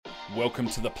Welcome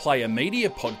to the Player Media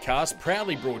Podcast,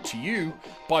 proudly brought to you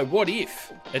by What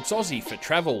If? It's Aussie for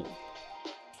Travel.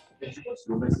 What's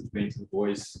your message been to the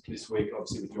boys this week?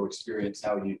 Obviously, with your experience,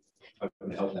 how are you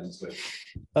hoping to help them this week?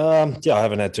 I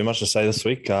haven't had too much to say this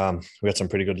week. We got some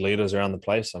pretty good leaders around the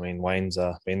place. I mean, Wayne's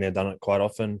been there, done it quite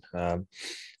often. And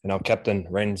our captain,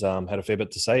 Ren's, had a fair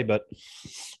bit to say. But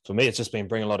for me, it's just been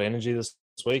bringing a lot of energy this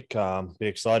week. Be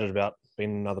excited about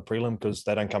being another prelim because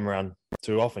they don't come around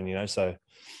too often, you know. So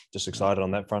just excited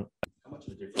on that front. How much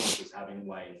of a difference is having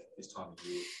Wayne this time of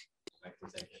year make the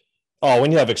team? Oh,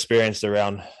 when you have experience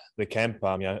around the camp,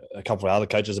 a couple of other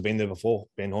coaches have been there before.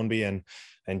 Ben Hornby and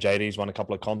JD's won a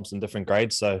couple of comps in different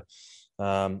grades. So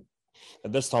at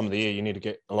this time of the year, you need to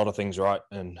get a lot of things right.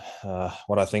 And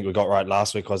what I think we got right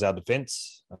last week was our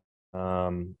defence.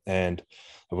 And if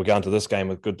we're going to this game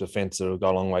with good defence, it'll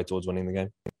go a long way towards winning the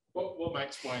game. What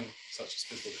makes Wayne such a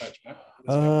special coach, Matt?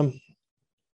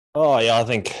 I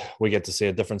think we get to see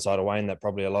a different side of Wayne that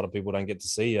probably a lot of people don't get to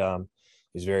see.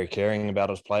 He's very caring about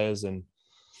his players, and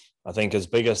I think his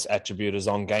biggest attribute is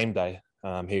on game day.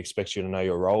 He expects you to know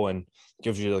your role and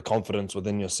gives you the confidence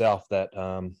within yourself that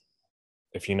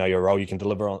if you know your role, you can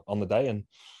deliver on the day. And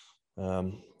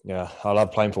I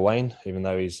love playing for Wayne, even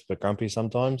though he's a bit grumpy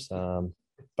sometimes.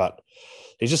 But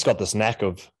he's just got this knack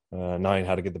of knowing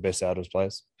how to get the best out of his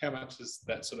players. How much has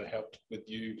that sort of helped with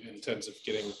you in terms of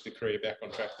getting the career back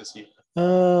on track this year?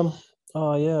 I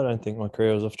don't think my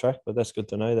career was off track, but that's good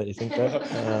to know that you think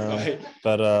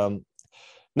that.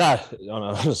 No,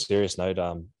 on a serious note,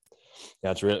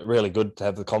 it's really good to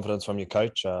have the confidence from your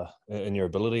coach in your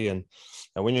ability. And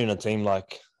when you're in a team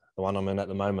like the one I'm in at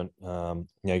the moment,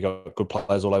 you got good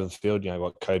players all over the field. You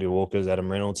got Cody Walkers,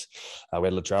 Adam Reynolds. We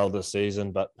had Latrell this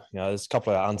season, but there's a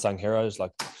couple of unsung heroes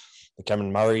like the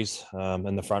Cameron Murrays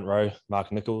in the front row,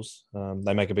 Mark Nichols.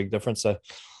 They make a big difference. So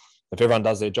if everyone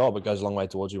does their job, it goes a long way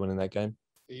towards you winning that game.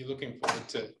 Are you looking forward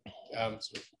to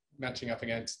sort of matching up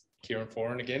against Kieran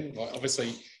Foran again? Like,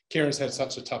 obviously, Kieran's had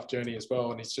such a tough journey as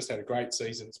well, and he's just had a great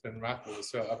season. It's been remarkable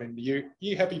as well. I mean,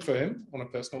 you happy for him on a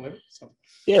personal level?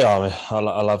 Yeah, I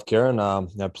love Kieran.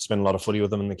 Spent a lot of footy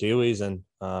with him in the Kiwis, and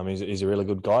he's a really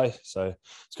good guy. So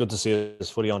it's good to see his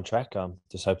footy on track.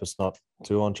 Just hope it's not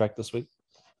too on track this week.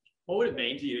 What would it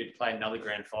mean to you to play another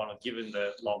grand final, given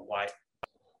the long wait?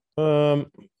 I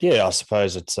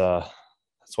suppose it's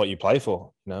what you play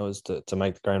for, is to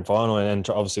make the grand final and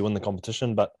to obviously win the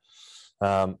competition. But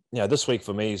this week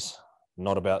for me is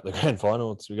not about the grand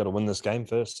final. We've got to win this game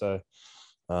first. So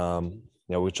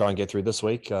we'll try and get through this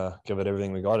week, give it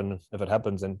everything we got, and if it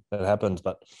happens, then it happens.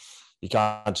 But you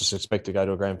can't just expect to go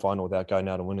to a grand final without going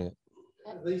out and winning it.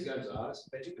 These games are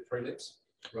magic, the prelims,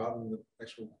 rather than the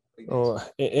actual big games.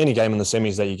 Well, any game in the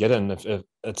semis that you get in, if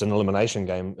it's an elimination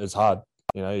game, it's hard.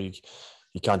 You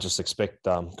can't just expect,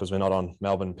 because we're not on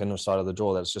Melbourne Penrith side of the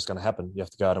draw, that's just going to happen. You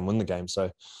have to go out and win the game.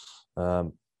 So I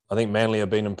think Manly have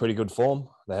been in pretty good form.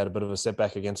 They had a bit of a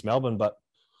setback against Melbourne, but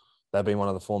they've been one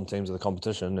of the form teams of the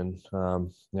competition, and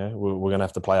we're going to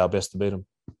have to play our best to beat them.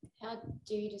 How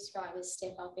do you describe a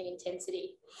step up in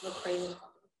intensity in the prelim?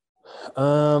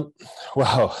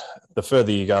 Well, the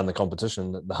further you go in the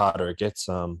competition, the harder it gets.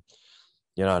 And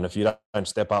if you don't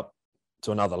step up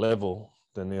to another level,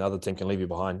 then the other team can leave you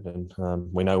behind. And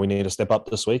we know we need to step up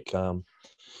this week.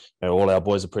 All our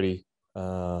boys are pretty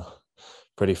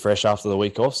fresh after the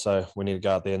week off, so we need to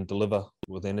go out there and deliver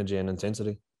with energy and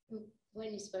intensity.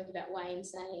 When you spoke about Wayne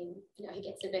saying, he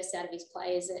gets the best out of his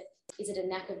players, is it a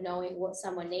knack of knowing what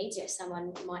someone needs?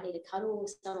 Someone might need a cuddle,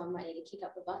 someone might need to kick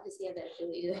up the butt. Does he have that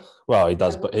ability to? Well, he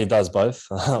does both.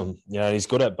 He's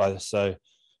good at both. So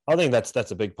I think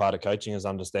that's a big part of coaching, is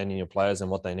understanding your players and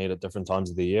what they need at different times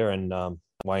of the year. And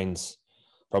Wayne's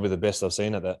probably the best I've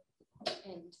seen at that.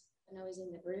 And I know he's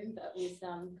in the room, but with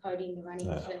Cody running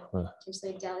for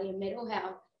potentially Dalian medal,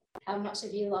 how much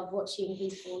have you loved watching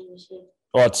his form this year?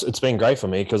 Well, it's been great for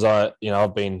me because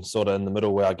I've been sort of in the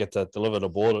middle where I get to deliver the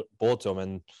ball to him,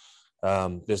 and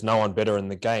there's no one better in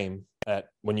the game at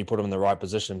when you put him in the right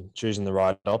position, choosing the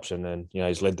right option. And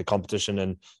he's led the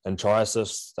competition and try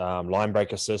assists, line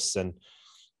break assists, and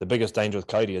the biggest danger with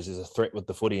Cody is he's a threat with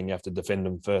the footy, and you have to defend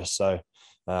him first. So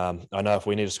I know if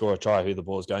we need to score a try, who the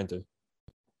ball is going to.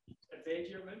 Do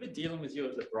you remember dealing with you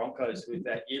at the Broncos with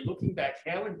that year? Looking back,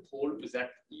 how important was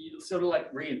that? You sort of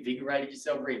like reinvigorated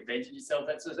yourself, reinvented yourself,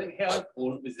 that sort of thing. How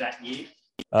important was that year?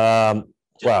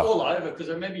 All over, because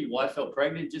I remember your wife fell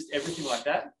pregnant, just everything like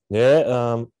that. Yeah.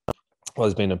 Well,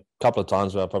 there's been a couple of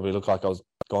times where I probably looked like I was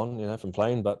gone, from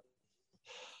playing. But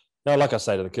like I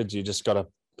say to the kids, you just got to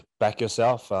back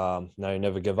yourself.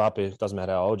 Never give up. It doesn't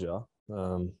matter how old you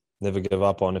are. Never give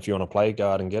up on if you want to play,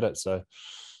 go out and get it. So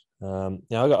I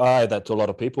owe that to a lot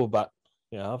of people, but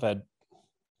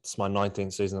it's my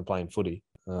 19th season of playing footy.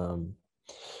 You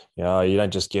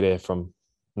don't just get here from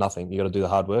nothing. You got to do the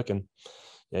hard work, and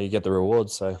you get the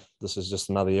rewards. So this is just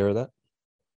another year of that.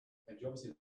 And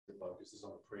obviously the focus is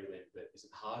on the prelim, but is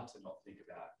it hard to not think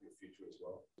about your future as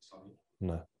well?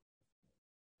 No,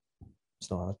 it's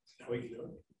not hard. How are you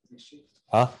doing next year?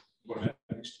 Huh? What about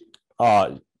next year?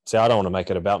 See, I don't want to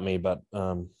make it about me, but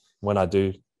when I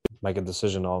do make a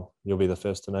decision, you'll be the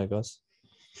first to know, guys.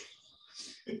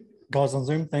 Guys on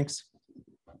Zoom, thanks.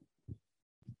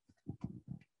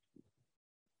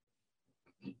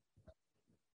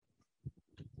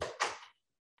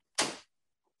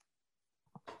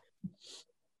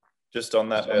 Just on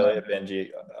that earlier,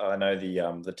 Benji, I know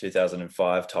the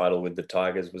 2005 title with the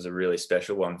Tigers was a really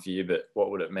special one for you, but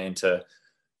what would it mean to,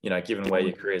 given where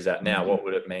your career's at now, what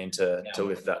would it mean to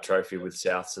lift that trophy with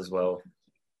Souths as well?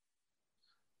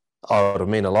 Oh, it'll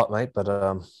mean a lot, mate. But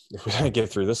if we don't get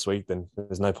through this week, then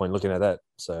there's no point looking at that.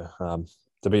 So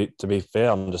to be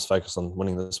fair, I'm just focused on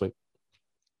winning this week.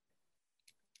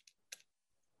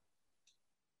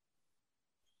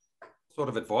 What sort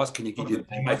of advice can you give your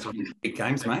teammates on these big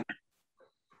games, mate?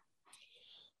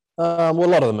 Well, a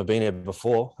lot of them have been here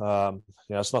before.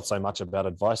 It's not so much about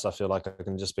advice. I feel like I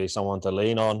can just be someone to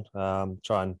lean on,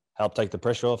 try and help take the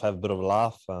pressure off, have a bit of a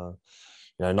laugh,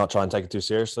 not try and take it too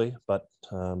seriously. But,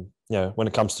 when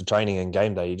it comes to training and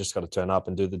game day, you just got to turn up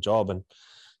and do the job. And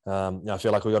I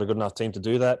feel like we've got a good enough team to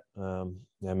do that.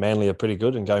 Manly are pretty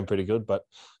good and going pretty good, but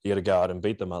you got to go out and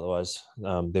beat them. Otherwise,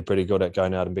 they're pretty good at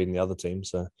going out and beating the other team.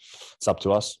 So it's up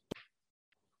to us.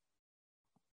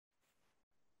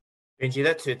 Benji,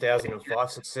 that 2005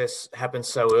 success happened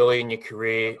so early in your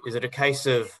career. Is it a case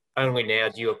of only now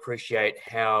do you appreciate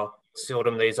how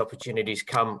seldom these opportunities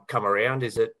come around?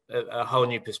 Is it a whole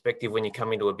new perspective when you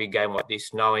come into a big game like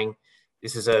this, knowing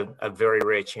this is a very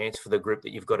rare chance for the group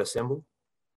that you've got assembled?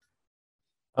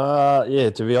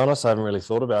 To be honest, I haven't really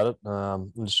thought about it.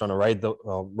 I'm just trying to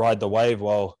ride the wave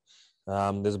while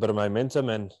there's a bit of momentum,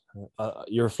 and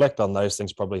you reflect on those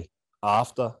things probably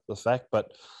after the fact,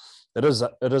 but it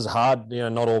is hard.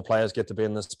 Not all players get to be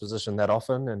in this position that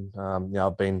often, and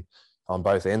I've been on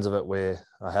both ends of it where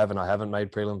I haven't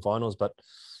made prelim finals, but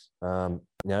you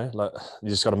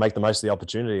just got to make the most of the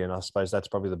opportunity, and I suppose that's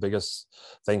probably the biggest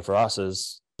thing for us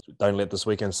is don't let this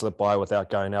weekend slip by without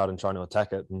going out and trying to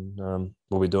attack it, and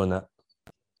we'll be doing that.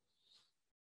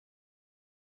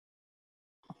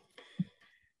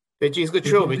 Benji, is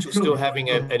Latrell Mitchell still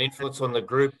having an influence on the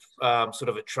group, sort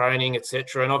of at training,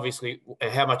 etc.? And obviously,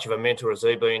 how much of a mentor has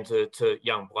he been to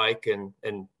young Blake, and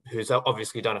who's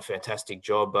obviously done a fantastic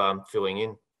job filling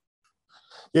in?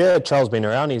 Yeah, Charles been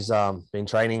around. He's been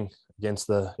training against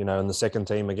in the second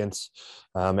team against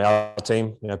our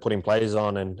team, putting plays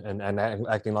on and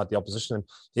acting like the opposition. And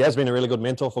he has been a really good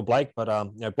mentor for Blake,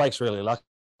 but Blake's really lucky.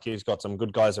 He's got some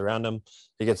good guys around him.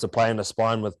 He gets to play in the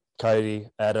spine with Cody,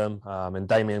 Adam, and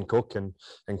Damien Cook and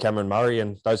Cameron Murray,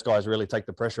 and those guys really take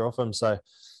the pressure off him. So,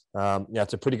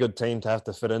 it's a pretty good team to have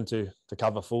to fit into to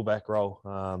cover fullback role,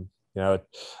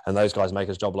 and those guys make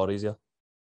his job a lot easier.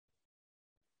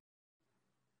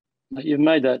 You've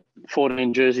made that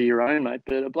 14 jersey your own, mate,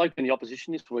 but a bloke in the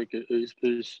opposition this week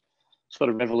who's sort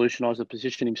of revolutionised the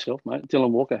position himself, mate. Dylan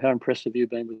Walker, how impressed have you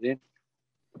been with him?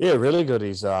 Yeah, really good.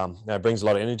 He's brings a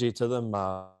lot of energy to them,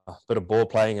 a bit of ball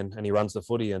playing, and he runs the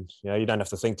footy, and you don't have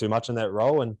to think too much in that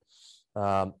role. And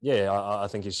I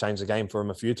think he's changed the game for him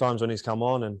a few times when he's come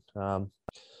on, and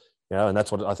and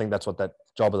that's what that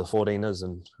job of the 14 is,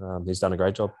 and he's done a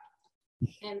great job.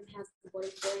 And how's the body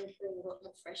feeling a lot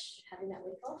more fresh having that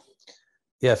week off?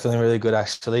 Yeah, feeling really good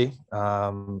actually.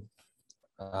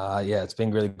 It's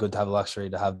been really good to have the luxury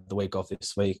to have the week off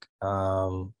this week.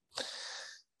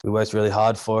 We worked really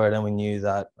hard for it, and we knew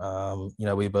that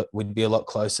we'd be a lot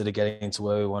closer to getting to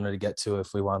where we wanted to get to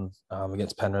if we won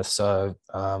against Penrith. So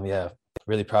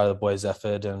really proud of the boys'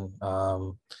 effort, and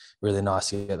really nice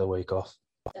to get the week off.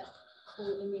 That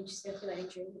cool image circulating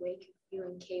during the week, you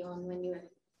and Keon when you were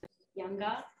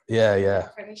younger. Yeah.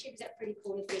 Premiership, is that pretty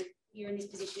cool to think you're in this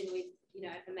position with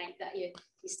a mate that you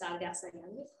started out so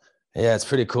young with? Yeah, it's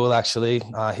pretty cool actually.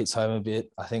 Hits home a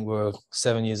bit. I think we were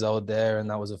 7 years old there, and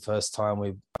that was the first time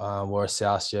we wore a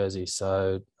South jersey.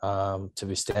 So to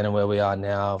be standing where we are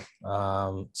now,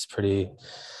 it's pretty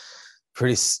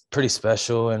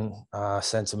special and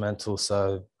sentimental.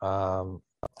 So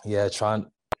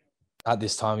at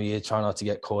this time of year, try not to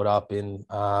get caught up in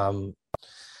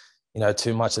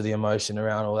too much of the emotion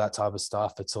around all that type of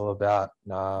stuff. It's all about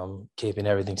keeping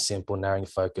everything simple, narrowing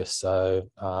focus. So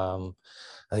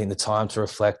I think the time to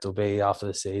reflect will be after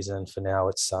the season. For now,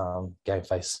 it's game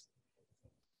face.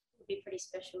 be pretty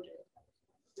special to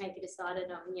make a decider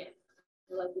on the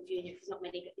local junior, because not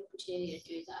many get the opportunity to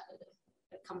do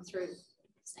that come through the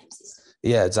same system.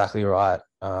 Yeah, exactly right.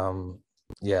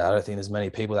 Yeah, I don't think there's many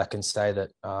people that can say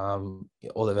that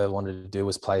all they've ever wanted to do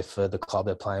was play for the club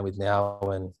they're playing with now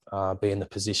and be in the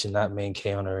position that me and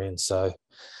Keon are in. So,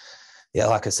 yeah,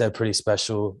 like I said, pretty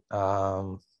special.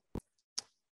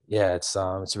 Yeah, it's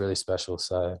really special.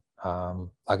 So,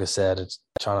 like I said, it's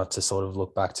try not to sort of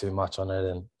look back too much on it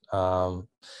and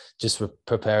just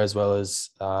prepare as well as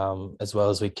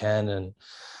we can, and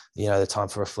the time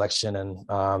for reflection and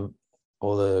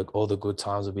all the good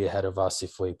times will be ahead of us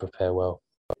if we prepare well.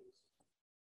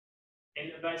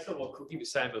 And based on what Cookie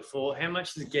was saying before, how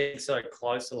much does getting so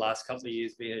close the last couple of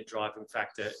years being a driving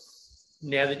factor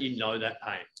now that you know that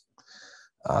pain?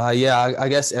 Yeah, I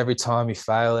guess every time you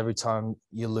fail, every time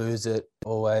you lose, it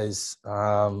always,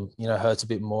 hurts a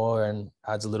bit more and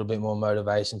adds a little bit more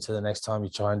motivation to the next time you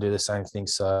try and do the same thing.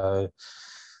 So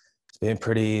it's been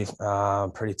pretty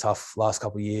tough last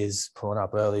couple of years pulling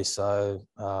up early. So,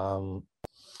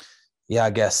 yeah, I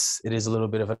guess it is a little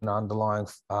bit of an underlying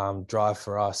drive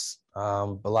for us.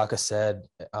 But like I said,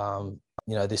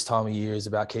 this time of year is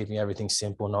about keeping everything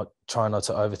simple, trying not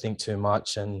to overthink too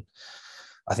much. And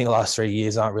I think the last 3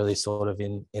 years aren't really sort of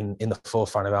in the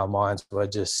forefront of our minds. We're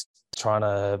just trying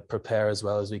to prepare as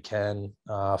well as we can,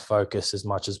 focus as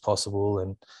much as possible,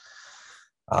 and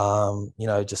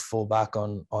just fall back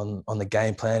on the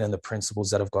game plan and the principles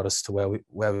that have got us to where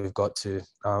we've got to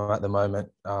at the moment.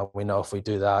 We know if we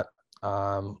do that,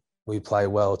 we play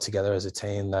well together as a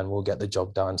team, then we'll get the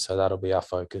job done. So that'll be our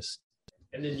focus.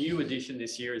 And the new addition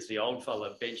this year is the old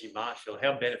fella, Benji Marshall.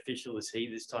 How beneficial is he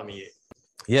this time of year?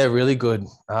 Yeah, really good.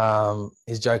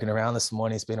 He's joking around this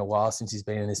morning. It's been a while since he's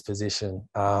been in this position.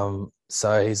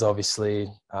 So he's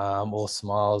obviously all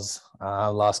smiles.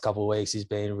 Last couple of weeks, he's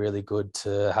been really good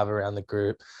to have around the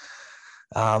group.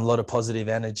 A lot of positive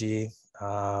energy,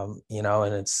 and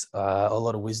it's a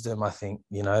lot of wisdom, I think,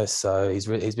 so he's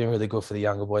been really good for the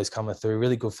younger boys coming through,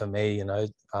 really good for me,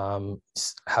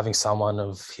 having someone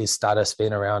of his status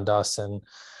being around us and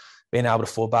being able to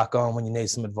fall back on when you need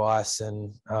some advice,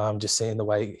 and just seeing the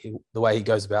way he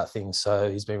goes about things. So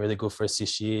he's been really good for us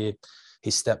this year.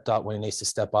 He's stepped up when he needs to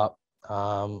step up.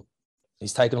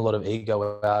 He's taken a lot of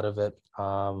ego out of it,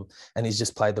 and he's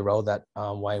just played the role that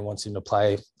Wayne wants him to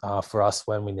play for us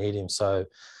when we need him. So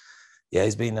yeah,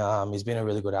 he's been a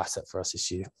really good asset for us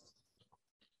this year.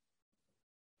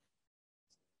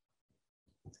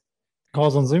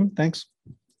 Calls on Zoom, thanks.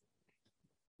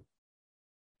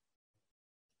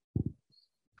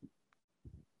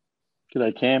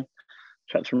 G'day, Cam.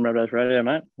 Chaps from Rabbitohs Radio,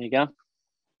 mate. How you going?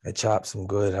 Hey, Chaps, I'm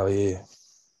good. How are you?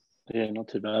 Yeah, not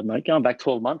too bad, mate. Going back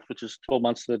 12 months, which is 12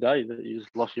 months to the day that you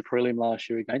just lost your prelim last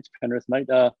year against Penrith, mate.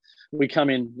 We come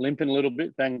in limping a little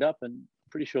bit, banged up, and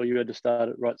pretty sure you had to start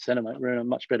at right centre, mate. We're in a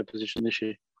much better position this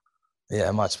year.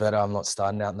 Yeah, much better. I'm not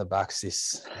starting out in the backs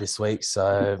this week,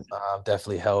 so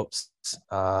definitely helps.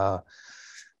 Like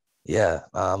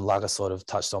I sort of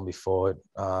touched on before,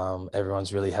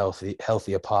 everyone's really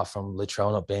healthy apart from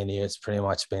Latrell not being here. It's pretty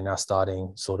much been our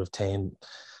starting sort of team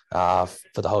for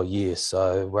the whole year.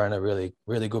 So we're in a really,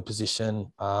 really good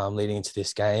position leading into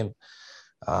this game.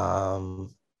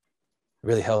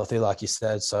 Really healthy, like you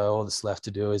said. So all that's left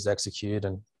to do is execute,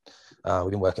 and we've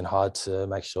been working hard to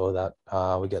make sure that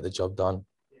we get the job done.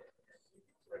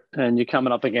 And you're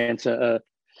coming up against a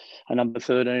number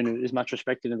 13 who is much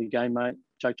respected in the game, mate.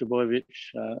 Jake Trbojevic,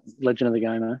 legend of the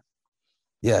game, eh?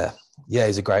 Yeah,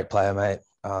 he's a great player, mate.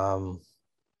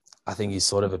 I think he's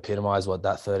sort of epitomised what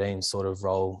that 13 sort of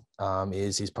role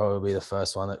is. He's probably the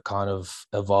first one that kind of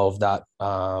evolved that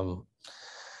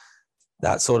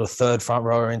that sort of third front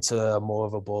rower into more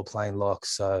of a ball playing lock.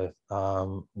 So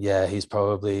he's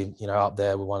probably up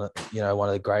there with one of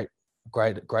the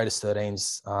greatest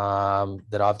 13s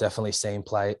that I've definitely seen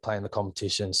play in the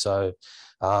competition. So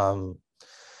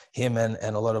him and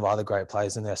a lot of other great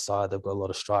players in their side, they've got a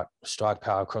lot of strike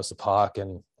power across the park,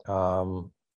 and a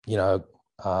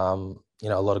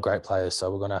lot of great players.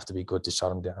 So we're going to have to be good to shut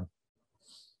them down.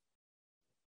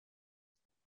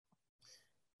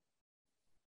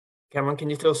 Cameron, can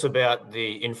you tell us about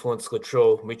the influence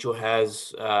Latrell Mitchell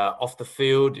has off the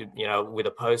field, with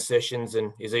opposed sessions,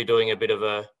 and is he doing a bit of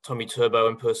a Tommy Turbo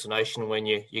impersonation when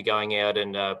you're going out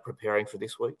and preparing for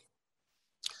this week?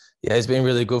 Yeah, he's been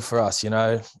really good for us.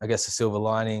 I guess the silver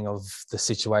lining of the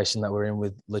situation that we're in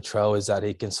with Latrell is that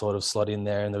he can sort of slot in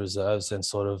there in the reserves and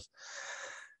sort of,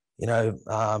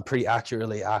 pretty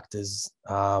accurately act as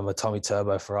a Tommy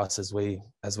Turbo for us as we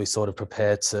sort of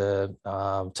prepare to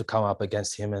come up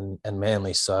against him and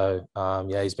Manly. So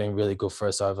he's been really good for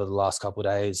us over the last couple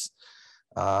of days.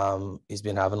 He's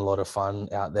been having a lot of fun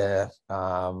out there.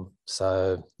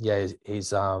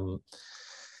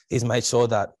 He's made sure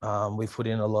that we've put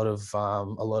in a lot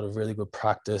of really good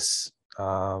practice.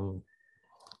 And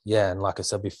like I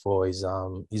said before, he's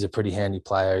a pretty handy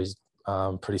player. He's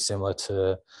pretty similar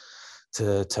to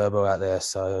Turbo out there.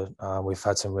 So we've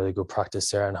had some really good practice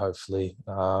there, and hopefully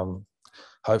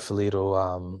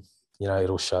it'll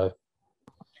show.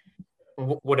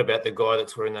 What about the guy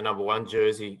that's wearing the number 1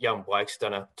 jersey? Young Blake's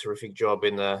done a terrific job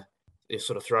he's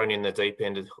sort of thrown in the deep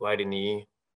end late in the year.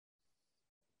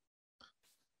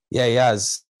 Yeah, he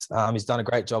has. He's done a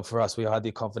great job for us. We had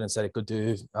the confidence that he could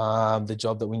do the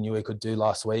job that we knew he could do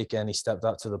last week, and he stepped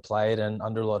up to the plate, and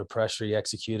under a lot of pressure, he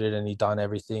executed, and he done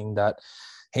everything that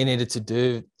he needed to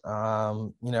do,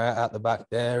 at the back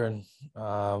there, and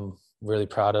really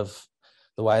proud of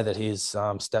the way that he's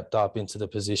stepped up into the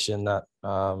position that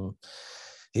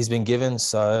he's been given.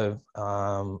 So,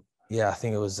 I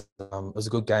think it was a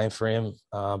good game for him.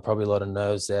 Probably a lot of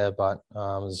nerves there, but it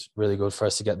was really good for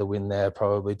us to get the win there.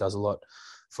 Probably does a lot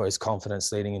for his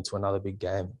confidence leading into another big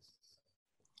game.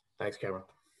 Thanks, Cameron.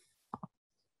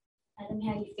 Adam,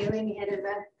 how are you feeling ahead of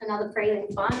another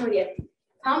prelim final? Are you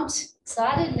pumped,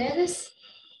 excited, nervous?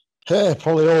 Yeah,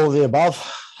 probably all of the above.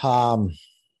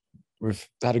 We've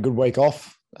had a good week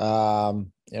off.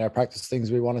 Practice things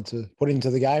we wanted to put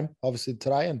into the game, obviously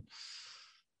today, and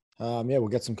we'll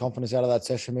get some confidence out of that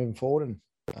session moving forward,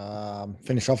 and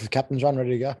finish off with captain's run,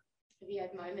 ready to go. Have you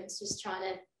had moments just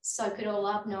trying to soak it all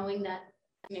up, knowing that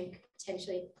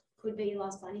potentially could be your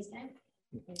last Bunnies game?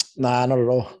 Nah, not at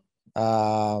all.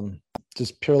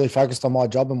 Just purely focused on my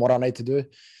job and what I need to do.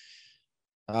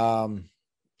 But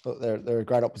they're a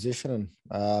great opposition,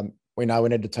 and we know we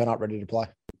need to turn up ready to play.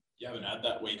 You haven't had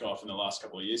that week off in the last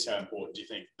couple of years. How important do you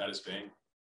think that has been?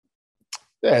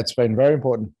 Yeah, it's been very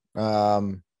important.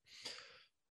 It's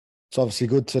obviously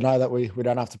good to know that we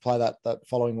don't have to play that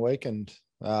following week, and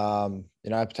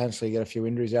potentially get a few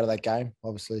injuries out of that game.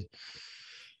 Obviously,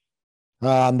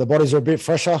 the bodies are a bit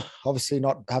fresher. Obviously,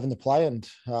 not having to play, and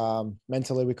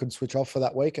mentally we could switch off for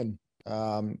that week, and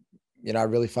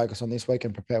really focus on this week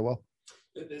and prepare well.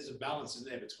 There's a balance in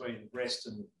there between rest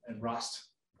and rust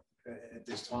at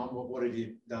this time. What have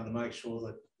you done to make sure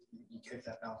that you keep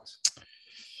that balance?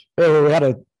 Yeah, we had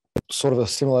a sort of a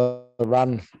similar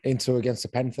run into against the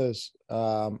Panthers.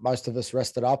 Most of us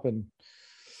rested up and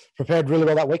prepared really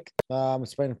well that week.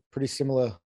 It's been a pretty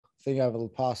similar thing over the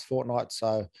past fortnight.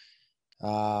 So,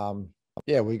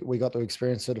 we got to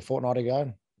experience it a fortnight ago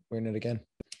and win it again.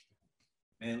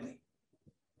 Manly?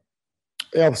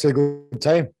 Yeah, obviously a good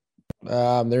team.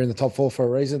 They're in the top 4 for a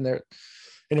reason. They're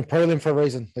in a prelim for a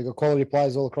reason. They've got quality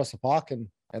players all across the park, and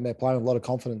they're playing with a lot of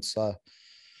confidence. So,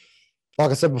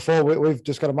 like I said before, we've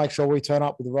just got to make sure we turn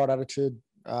up with the right attitude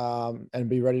and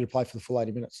be ready to play for the full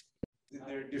 80 minutes.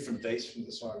 They're a different beast from the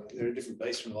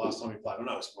last time we played. I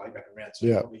know it's way back in round 2.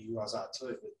 Yeah. Probably you guys are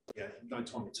too, but no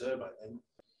Tommy Turbo then.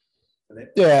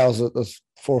 Yeah, it was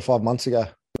 4 or 5 months ago.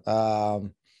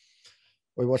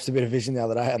 We watched a bit of vision the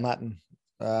other day on that, and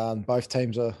both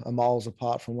teams are miles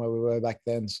apart from where we were back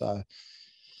then. So,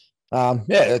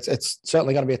 it's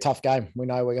certainly going to be a tough game. We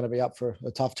know we're going to be up for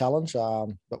a tough challenge,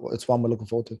 but it's one we're looking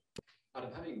forward to.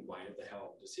 Adam, having Wayne at the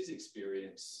helm, does his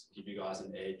experience give you guys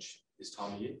an edge this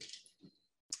time of year?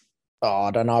 Oh,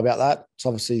 I don't know about that. It's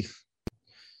obviously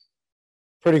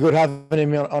pretty good having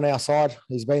him on our side.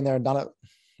 He's been there and done it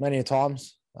many a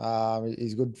times.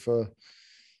 He's good for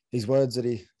his words that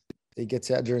he gets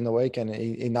out during the week, and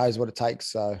he knows what it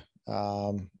takes. So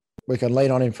we can lean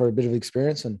on him for a bit of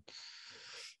experience and a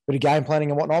bit of game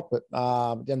planning and whatnot. But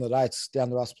at the end of the day, it's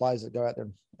down to us players that go out there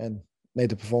and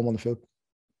need to perform on the field.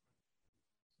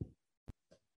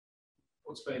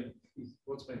 What's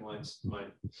been Wayne's main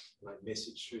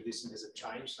message through this, and has it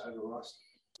changed over the last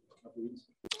couple of years?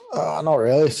 Not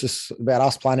really. It's just about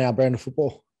us playing our brand of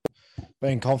football,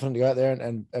 being confident to go out there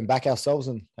and back ourselves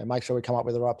and make sure we come up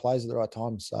with the right plays at the right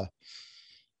time. So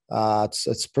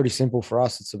it's pretty simple for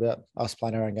us. It's about us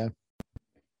playing our own game.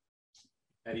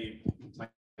 How do you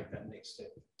take that next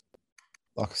step?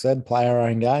 Like I said, play our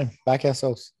own game, back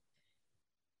ourselves.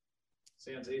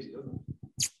 Sounds easy, doesn't it?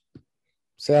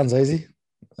 Sounds easy.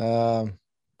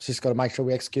 Just got to make sure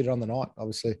we execute it on the night.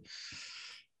 Obviously,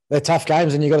 they're tough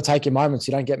games, and you got to take your moments.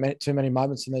 You don't get too many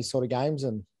moments in these sort of games,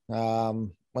 and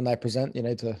when they present, you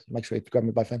need to make sure you grab them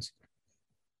with both hands.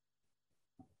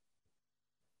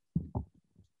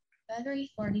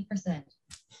 Battery 40%.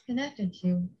 Connected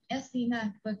to SE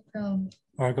MacBook Pro. All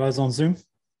right, guys, on Zoom.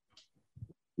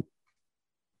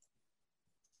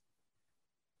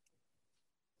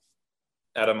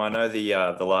 Adam, I know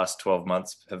the last 12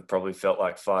 months have probably felt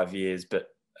like 5 years, but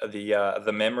are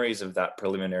the memories of that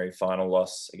preliminary final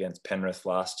loss against Penrith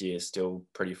last year still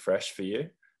pretty fresh for you?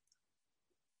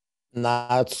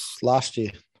 Nah, it's last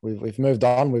year. We've moved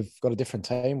on. We've got a different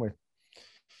team. We've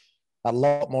had a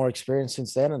lot more experience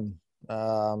since then, and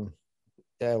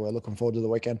yeah, we're looking forward to the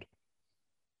weekend.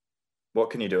 What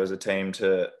can you do as a team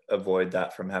to avoid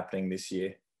that from happening this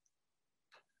year?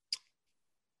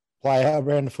 Play our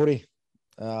brand of footy.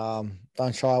 Don't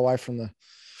shy away from the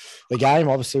game.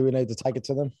 Obviously, we need to take it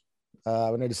to them.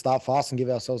 We need to start fast and give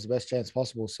ourselves the best chance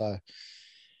possible. So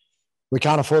we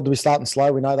can't afford to be starting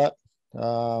slow. We know that.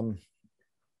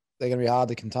 They're going to be hard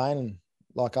to contain, and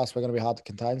like us, we're going to be hard to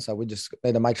contain. So we just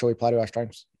need to make sure we play to our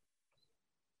strengths.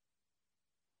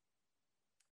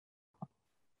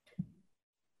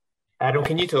 Adam,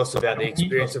 can you tell us about the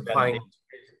experience of playing?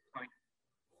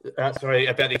 About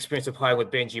the experience of playing with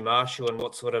Benji Marshall and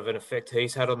what sort of an effect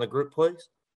he's had on the group, please?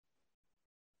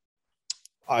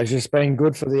 He's just been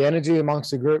good for the energy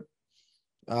amongst the group.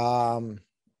 You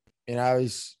know,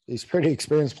 he's a pretty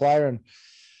experienced player and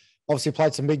obviously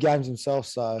played some big games himself.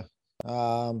 So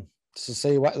just to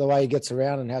see the way he gets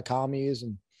around and how calm he is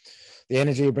and the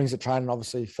energy he brings to training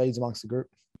obviously feeds amongst the group.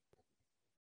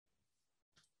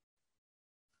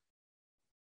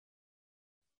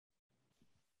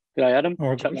 G'day, Adam.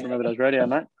 Chaps from Rabbitohs Radio,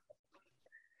 mate.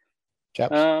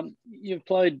 Chaps. You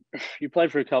played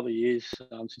for a couple of years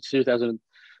since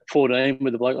 2014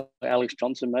 with the bloke like Alex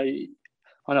Johnson, mate.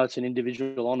 I know it's an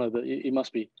individual honour, but you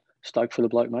must be stoked for the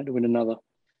bloke, mate, to win another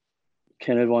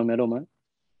Ken Irvine medal, mate.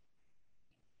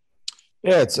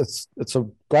 Yeah, it's a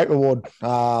great reward.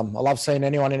 I love seeing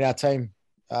anyone in our team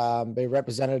be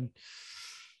represented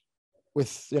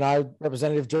with, you know,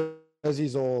 representative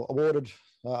jerseys or awarded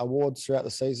awards throughout the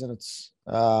season. It's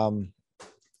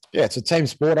it's a team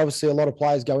sport. Obviously, a lot of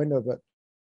players go into it, but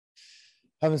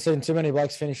haven't seen too many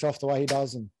blokes finish off the way he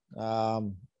does. And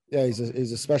he's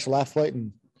a special athlete,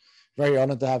 and very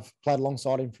honoured to have played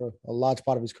alongside him for a large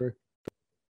part of his career.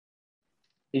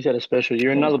 He's had a special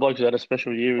year. Another bloke who's had a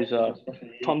special year is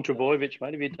Tom Trbojevic,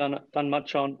 mate. Have you done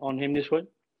much on him this week?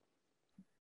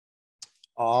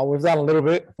 We've done a little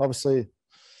bit. Obviously,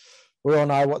 we all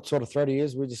know what sort of threat he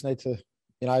is. We just need to,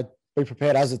 you know, be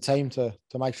prepared as a team to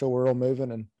make sure we're all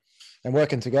moving and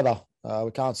working together.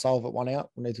 We can't solve it one out.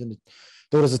 We need to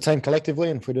do it as a team collectively,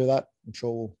 and if we do that, I'm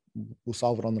sure we'll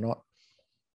solve it on the night.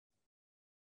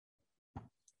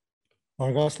 All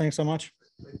right, guys, thanks so much.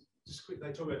 Just quick,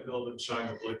 they talk about Melbourne showing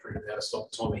a blueprint of how to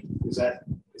stop Tommy. Is that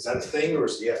a thing, or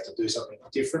does he have to do something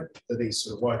different that he's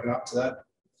sort of woken up to that?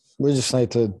 We just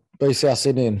need to be South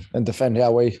Sydney and defend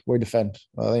how we defend.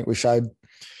 I think we showed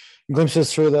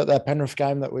glimpses through that Penrith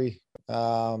game that we, you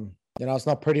know, it's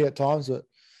not pretty at times, but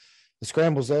the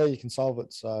scramble's there, you can solve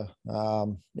it. So,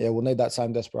 we'll need that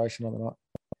same desperation on the night.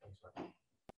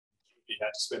 You had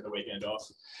to spend the weekend off.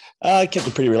 I kept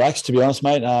it pretty relaxed, to be honest,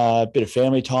 mate. A bit of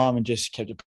family time and just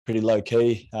kept it pretty low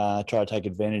key. Try to take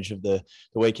advantage of the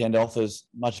weekend off as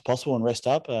much as possible and rest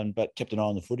up, but kept an eye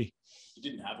on the footy. You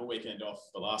didn't have a weekend off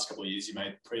the last couple of years. You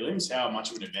made prelims. How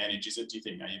much of an advantage is it, do you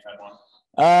think, now you've had one?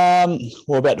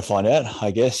 We're about to find out,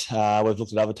 I guess. We've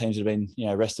looked at other teams that have been, you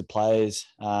know, rested players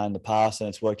in the past, and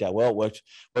it's worked out well. It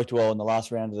worked well in the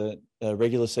last round of the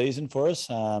regular season for us.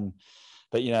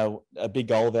 But, you know, a big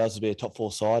goal of ours is to be a top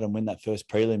four side and win that first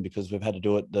prelim, because we've had to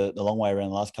do it the long way around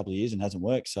the last couple of years and hasn't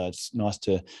worked. So it's nice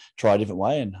to try a different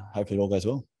way, and hopefully it all goes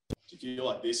well. Do you feel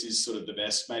like this is sort of the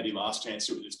best, maybe last chance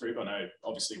to it with this group? I know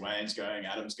obviously Wayne's going,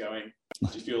 Adam's going.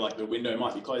 Do you feel like the window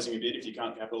might be closing a bit if you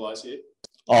can't capitalise here?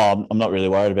 I'm not really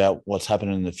worried about what's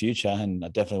happening in the future, and I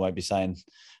definitely won't be saying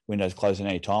windows closing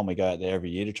any time. We go out there every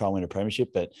year to try and win a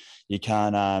premiership, but you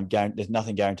can't there's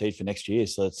nothing guaranteed for next year.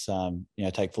 So let's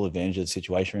take full advantage of the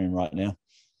situation we're in right now.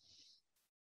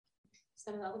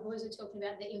 Some of the other boys were talking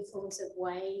about the influence of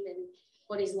Wayne and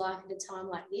what he's like at a time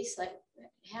like this. Like,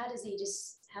 how does he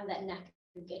just have that knack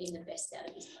of getting the best out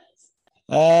of his players?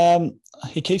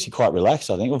 He keeps you quite relaxed,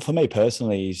 I think. Well, for me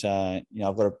personally, he's I've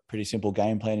got a pretty simple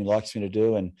game plan he likes me to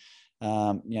do, and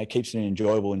keeps it an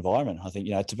enjoyable environment. I think,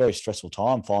 it's a very stressful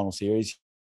time, final series.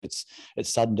 It's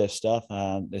sudden death stuff.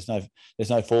 There's no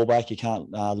fallback. You can't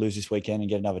lose this weekend and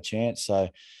get another chance. So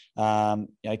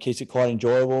keeps it quite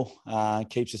enjoyable,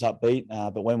 keeps us upbeat.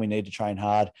 But when we need to train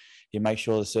hard, he makes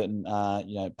sure that certain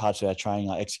parts of our training,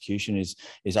 like execution, is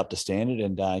up to standard,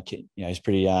 and he's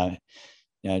pretty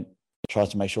tries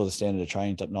to make sure the standard of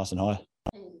training is up nice and high.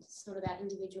 And it's not about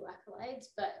individual accolades,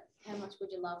 but how much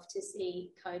would you love to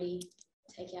see Cody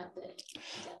take out the?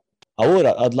 I would.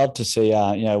 I'd love to see,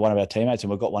 one of our teammates,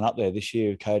 and we've got one up there this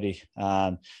year, Cody,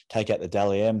 take out the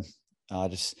Dally M.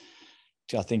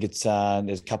 I think it's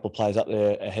there's a couple of players up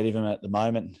there ahead of him at the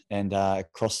moment, and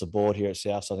across the board here at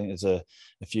South. So I think there's a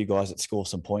few guys that score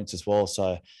some points as well.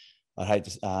 So I'd hate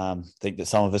to think that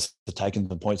some of us have taken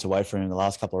some points away from him in the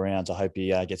last couple of rounds. I hope he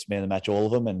gets man of the match, all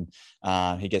of them,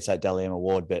 and he gets that Dally M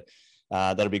award. But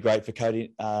that'll be great for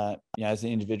Cody, as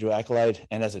an individual accolade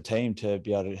and as a team to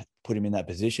be able to put him in that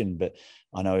position. But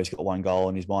I know he's got one goal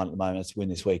in his mind at the moment: to win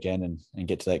this weekend and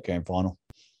get to that grand final.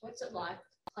 What's it like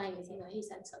playing with him? He's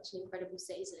had such an incredible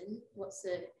season. What's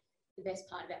the best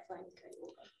part about playing with Cody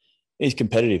Walker? He's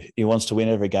competitive. He wants to win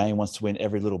every game. He wants to win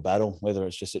every little battle, whether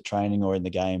it's just at training or in the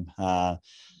game.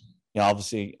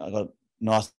 Obviously, I got a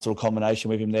nice little combination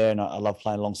with him there, and I love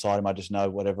playing alongside him. I just know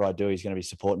whatever I do, he's going to be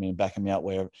supporting me and backing me up.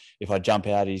 Where if I jump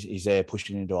out, he's there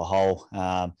pushing into a hole.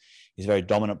 He's a very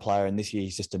dominant player, and this year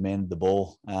he's just demanded the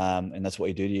ball, and that's what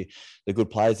you do to you. The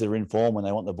good players that are in form, when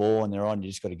they want the ball and they're on, you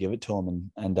just got to give it to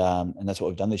them, and that's what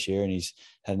we've done this year. And he's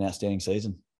had an outstanding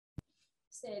season.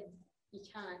 Said you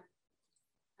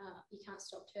can't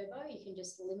stop Turbo. You can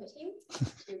just limit him.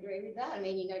 Do you agree with that? I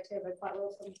mean, you know Turbo quite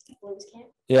well from Blues camp.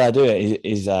 Yeah, I do.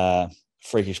 He's a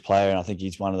freakish player, and I think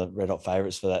he's one of the red hot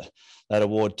favourites for that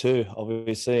award too,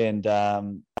 obviously. And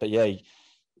but yeah, you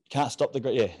can't stop the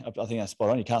great. Yeah, I think that's spot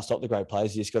on. You can't stop the great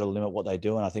players. You just got to limit what they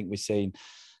do, and I think we've seen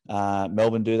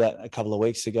Melbourne do that a couple of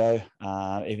weeks ago.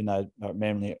 Even though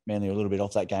Manly are a little bit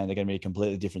off that game, they're going to be a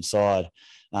completely different side.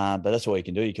 But that's what you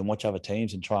can do. You can watch other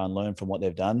teams and try and learn from what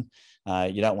they've done.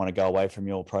 You don't want to go away from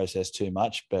your process too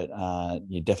much, but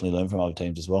you definitely learn from other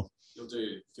teams as well. You'll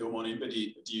do film on him, but do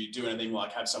you do anything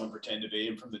like have someone pretend to be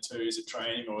him from the twos at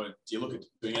training, or do you look at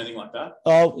doing anything like that?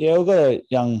 Oh, yeah, we've got a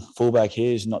young fullback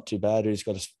here who's not too bad, who's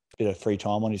got a bit of free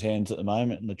time on his hands at the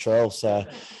moment in the Latrell. So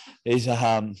he's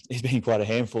been quite a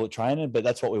handful at training, but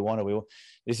that's what we wanted.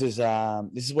 This is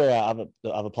where the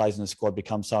other players in the squad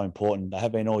become so important. They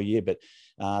have been all year, but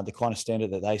the kind of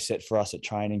standard that they set for us at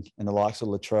training and the likes of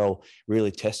Latrell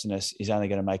really testing us is only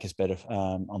going to make us better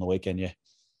on the weekend. Yeah.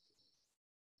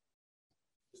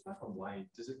 Just back on Wayne,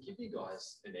 does it give you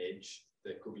guys an edge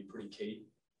that could be pretty key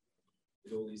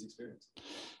with all these experience?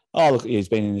 Oh, look, he's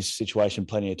been in this situation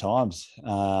plenty of times,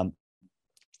 and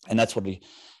that's what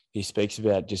he speaks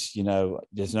about. Just,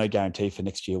 there's no guarantee for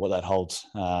next year what that holds.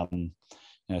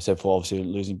 Except for obviously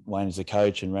losing Wayne as a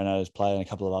coach and Renault as player and a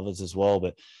couple of others as well.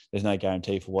 But there's no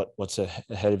guarantee for what's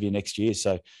ahead of you next year.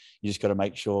 So you just got to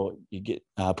make sure you get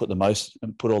put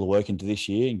all the work into this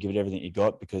year and give it everything you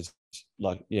got, because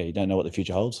you don't know what the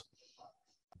future holds.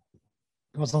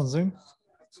 What's on Zoom?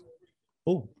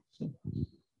 Oh.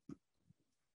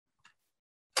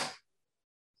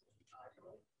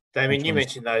 Damien, you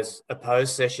mentioned those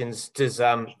opposed sessions. Does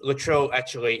Latrell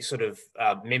actually sort of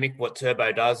mimic what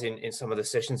Turbo does in some of the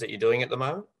sessions that you're doing at the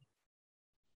moment?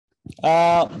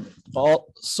 Well,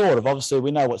 sort of. Obviously,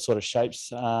 we know what sort of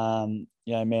shapes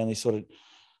Manly sort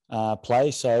of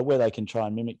play. So where they can try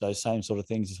and mimic those same sort of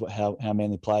things is how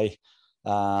Manly play.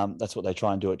 That's what they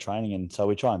try and do at training, and so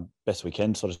we try and best we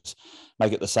can sort of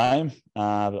make it the same.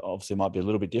 But obviously, it might be a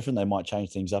little bit different. They might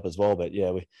change things up as well. But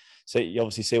yeah, you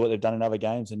obviously see what they've done in other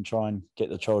games and try and get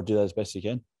the trial to do that as best you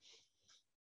can.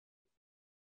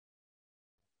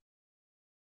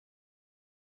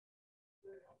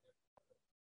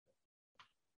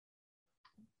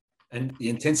 And the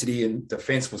intensity in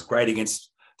defence was great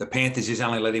against the Panthers. He's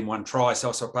only let him one try, so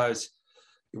I suppose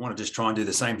you want to just try and do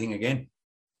the same thing again.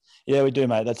 Yeah, we do,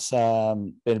 mate. That's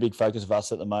been a big focus of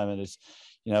us at the moment.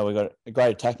 We've got a great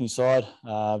attacking side.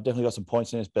 Definitely got some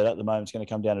points in us, but at the moment it's going to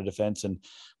come down to defence, and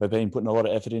we've been putting a lot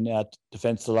of effort in our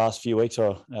defence the last few weeks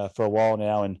or for a while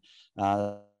now, and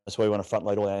that's where we want to front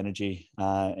load all our energy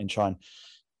and try and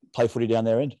play footy down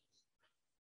their end.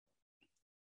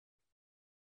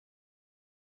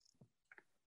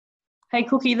 Hey,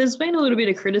 Cookie, there's been a little bit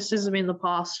of criticism in the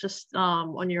past just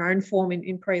on your own form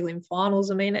in prelim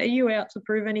finals. I mean, are you out to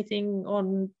prove anything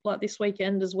on this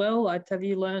weekend as well? Have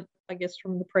you learnt, I guess,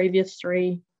 from the previous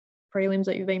 3 prelims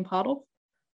that you've been part of?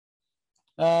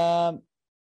 I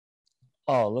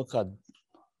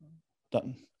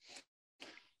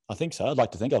think so. I'd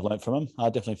like to think I've learnt from them. I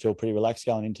definitely feel pretty relaxed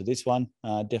going into this one.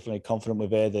 Definitely confident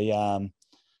with where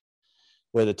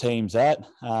the team's at.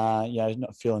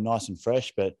 Not feeling nice and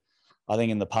fresh, but I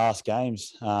think in the past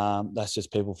games, that's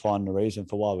just people finding a reason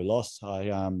for why we lost.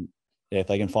 If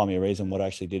they can find me a reason what I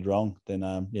actually did wrong, then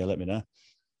let me know.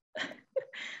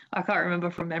 I can't remember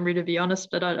from memory, to be honest,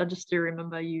 but I just do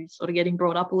remember you sort of getting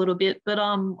brought up a little bit. But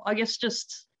I guess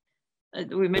just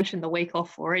we mentioned the week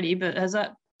off already, but has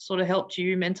that sort of helped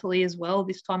you mentally as well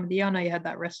this time of the year? I know you had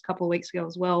that rest a couple of weeks ago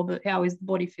as well, but how is the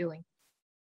body feeling?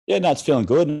 Yeah, no, it's feeling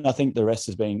good, and I think the rest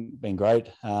has been great.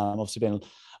 Obviously, been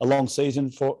a long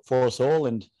season for us all,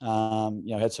 and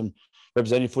had some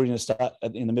representative footy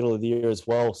in the middle of the year as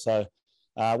well. So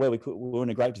we were in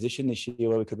a great position this year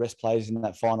where we could rest players in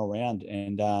that final round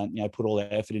and put all our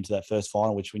effort into that first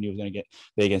final, which we knew was going to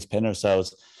be against Penrith. So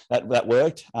that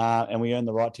worked, and we earned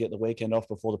the right to get the weekend off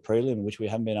before the prelim, which we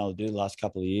haven't been able to do the last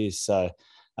couple of years. So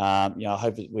I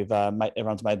hope that we've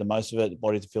everyone's made the most of it. The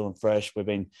bodies are feeling fresh. We've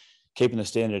been keeping the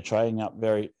standard of training up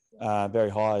very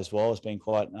high as well. It's been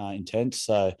quite intense.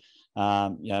 So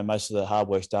most of the hard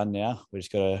work's done now. We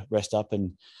just got to rest up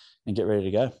and get ready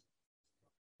to go.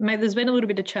 Mate, there's been a little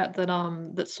bit of chat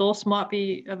that Sauce might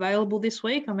be available this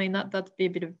week. I mean, that'd be a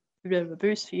bit of a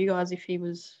boost for you guys if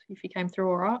he came through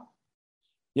all right.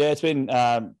 Yeah, it's been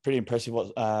pretty impressive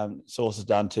what Sauce has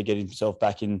done to get himself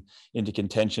back into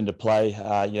contention to play.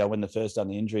 When they first done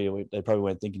the injury, they probably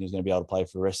weren't thinking he was going to be able to play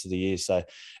for the rest of the year. So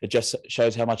it just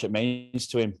shows how much it means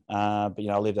to him. But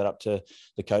I'll leave that up to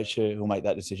the coach who'll make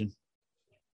that decision.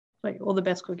 All the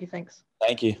best, Cookie. Thanks.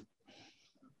 Thank you.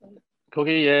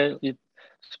 Cookie, yeah, you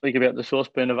speak about the Sauce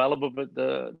being available, but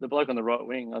the bloke on the right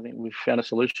wing, I think we've found a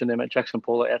solution there, mate. Jackson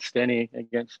Paula, outstanding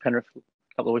against Penrith a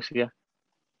couple of weeks ago.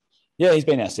 Yeah, he's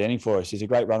been outstanding for us. He's a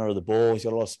great runner of the ball. He's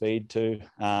got a lot of speed too.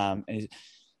 And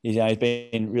he's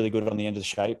been really good on the end of the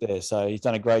shape there. So he's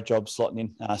done a great job slotting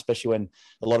in, especially when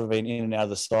a lot have been in and out of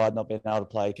the side, not being able to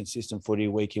play consistent footy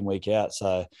week in, week out.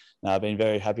 So I've been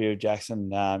very happy with Jackson.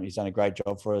 He's done a great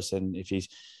job for us. And if he's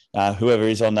whoever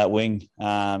is on that wing,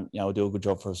 will do a good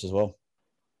job for us as well.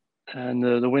 And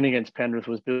the win against Penrith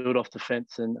was built off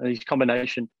defence, and his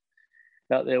combination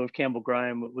out there with Campbell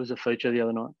Graham was a feature the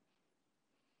other night.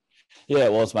 Yeah,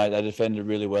 it was, mate. They defended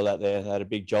really well out there. They had a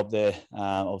big job there.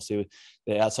 Obviously,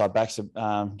 the outside backs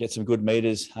get some good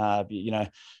meters.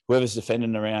 Whoever's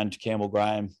defending around Campbell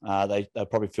Graham, they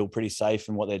probably feel pretty safe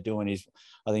in what they're doing.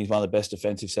 I think he's one of the best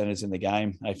defensive centres in the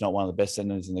game, if not one of the best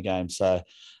centres in the game. So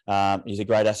he's a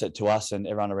great asset to us and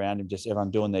everyone around him, just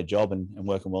everyone doing their job and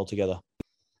working well together.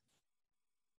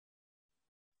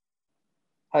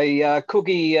 Hey,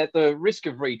 Cookie, at the risk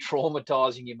of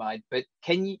re-traumatising you, mate, but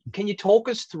can you talk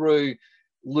us through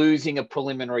losing a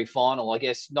preliminary final, I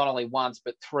guess, not only once,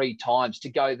 but 3 times, to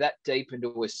go that deep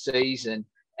into a season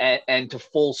and to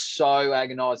fall so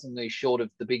agonisingly short of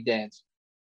the big dance?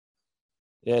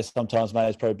 Yeah, sometimes, mate,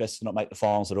 it's probably best to not make the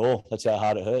finals at all. That's how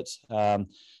hard it hurts.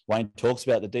 Wayne talks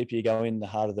about the deeper you go in, the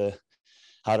harder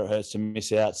it hurts to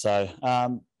miss out. So,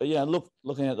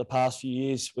 looking at the past few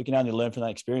years, we can only learn from that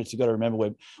experience. You've got to remember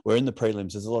we're in the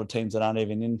prelims. There's a lot of teams that aren't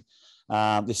even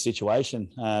in this situation,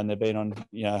 and they've been on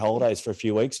holidays for a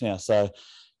few weeks now. So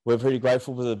we're pretty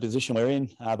grateful for the position we're in.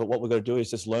 But what we've got to do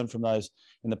is just learn from those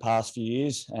in the past few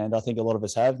years, and I think a lot of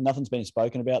us have. Nothing's been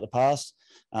spoken about the past,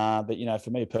 but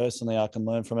for me personally, I can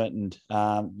learn from it. And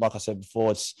like I said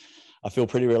before, I feel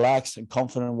pretty relaxed and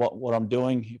confident in what I'm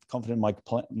doing, confident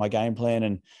in my game plan,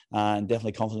 and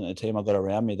definitely confident in the team I've got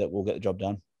around me that will get the job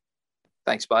done.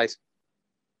 Thanks, Baze.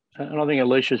 And I think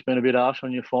Alicia's been a bit harsh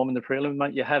on your form in the prelim,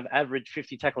 mate. You have averaged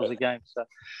 50 tackles a game. So,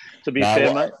 to be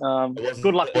fair, mate,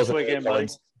 good luck this weekend,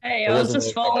 boys. Hey, I was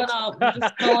just following up.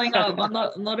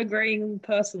 I'm not agreeing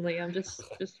personally. I'm just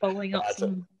following up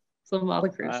some other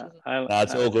criticism.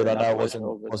 It's all good. I know it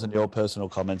wasn't your personal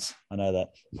comments. I know that.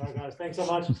 All right, guys. Thanks so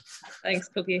much. Thanks,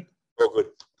 Cookie. All good.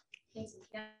 Thanks.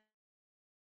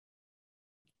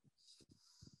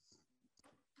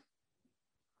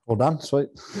 All done. Sweet.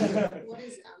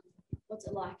 What's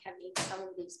it like having some of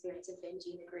the experience of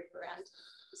Benji in the group around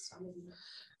this time of year?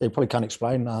 You probably can't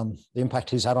explain the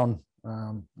impact he's had on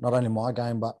not only my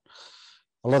game, but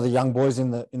a lot of the young boys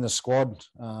in the squad.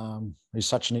 He's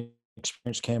such an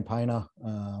experienced campaigner.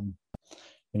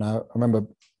 I remember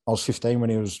I was 15 when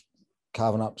he was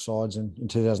carving up sides in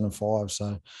 2005.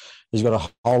 So he's got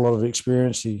a whole lot of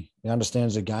experience. He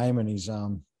understands the game, and he's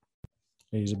a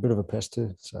bit of a pest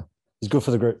too. So he's good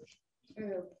for the group.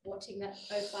 Watching that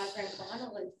 05 grand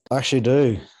final. I actually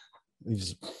do.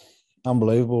 He's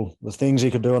unbelievable. The things he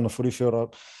could do on the footy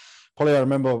field. I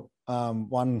remember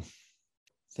one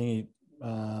thing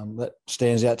that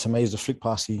stands out to me is the flick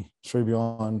pass he threw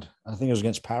behind. I think it was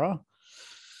against Para. I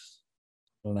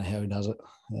don't know how he does it.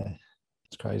 Yeah,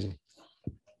 it's crazy.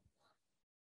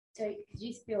 So do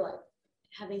you feel like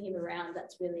having him around,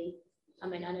 that's really, I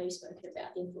know you've spoken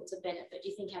about the influence of Bennett, but do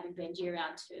you think having Benji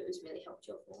around too has really helped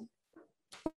your form?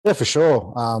 Yeah, for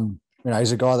sure.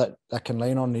 He's a guy that can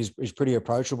lean on. He's pretty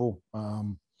approachable.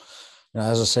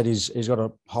 As I said, he's got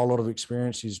a whole lot of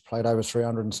experience. He's played over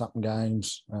 300 and something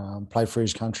games, played for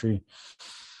his country.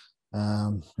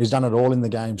 he's done it all in the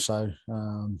game. So,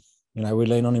 we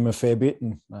lean on him a fair bit,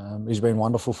 and he's been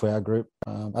wonderful for our group.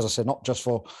 As I said, not just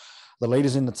for the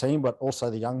leaders in the team, but also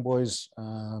the young boys,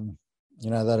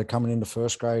 that are coming into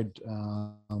first grade.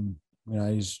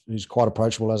 He's quite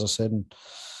approachable, as I said, and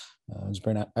he's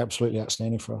been absolutely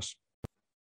outstanding for us.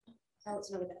 So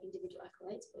it's not about individual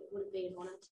accolades, but would it be an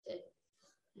honour to,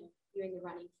 you're in the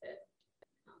running for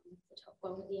the top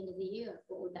one at the end of the year?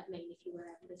 What would that mean if you were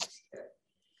able to secure it?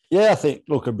 Yeah, I think,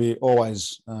 look, it'd be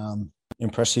always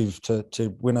impressive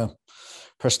to win a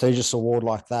prestigious award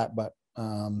like that. But,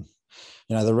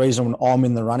 the reason I'm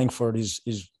in the running for it is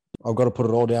I've got to put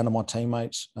it all down to my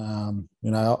teammates.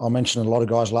 I mentioned a lot of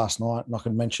guys last night, and I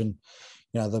could mention,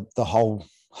 the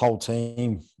whole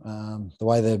team, the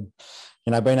way they've,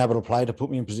 been able to play to put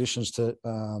me in positions to,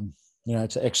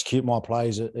 to execute my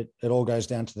plays. It all goes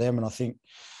down to them. And I think,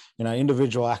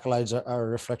 individual accolades are a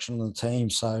reflection of the team.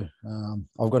 So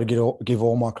I've got to give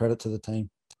all my credit to the team.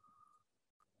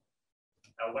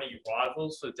 One of your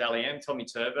rivals for Dally M, Tommy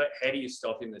Turbo, how do you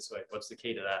stop him this week? What's the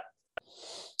key to that?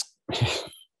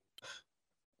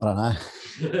 I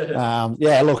don't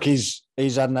know. Look, he's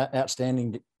had an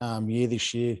outstanding year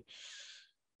this year.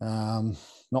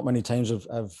 Not many teams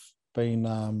have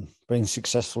been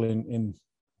successful in.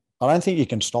 I don't think you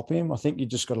can stop him. I think you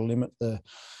just got to limit that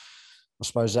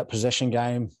possession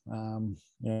game.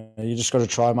 You just got to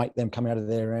try and make them come out of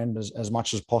their end as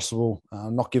much as possible.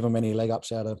 Not give them any leg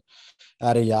ups out of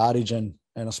yardage, and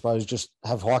I suppose just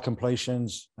have high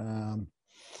completions.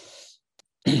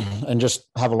 And just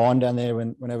have a line down there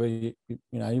whenever you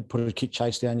put a kick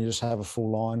chase down, you just have a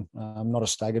full line, not a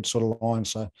staggered sort of line.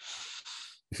 So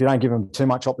if you don't give them too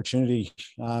much opportunity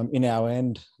in our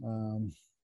end,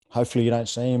 hopefully you don't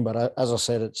see him. But as I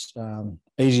said, it's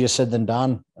easier said than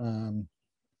done.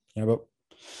 But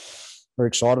we're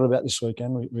excited about this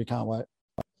weekend. We can't wait.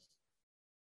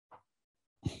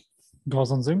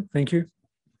 Guys on Zoom, thank you.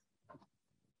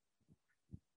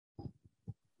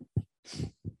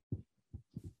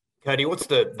 Cody, what's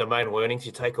the main learnings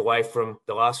you take away from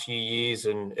the last few years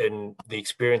and the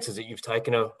experiences that you've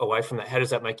taken away from that? How does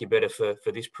that make you better for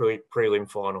this prelim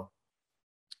final?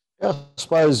 Yeah, I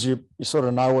suppose you sort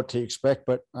of know what to expect,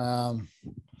 but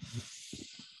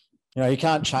you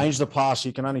can't change the past.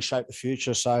 You can only shape the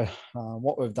future. So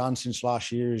what we've done since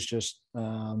last year is just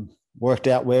worked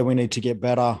out where we need to get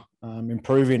better,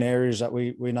 improve in areas that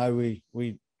we know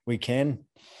we can.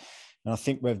 And I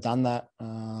think we've done that,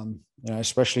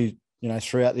 especially,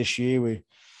 throughout this year. We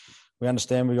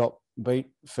understand we got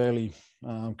beat fairly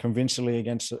convincingly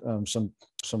against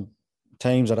some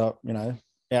teams that are,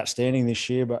 outstanding this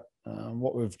year. But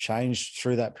what we've changed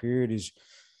through that period is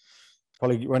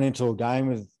probably went into a game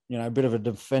with, a bit of a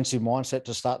defensive mindset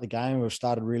to start the game. We've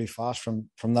started really fast from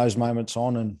those moments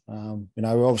on. And,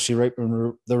 we're obviously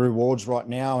reaping the rewards right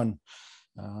now. And,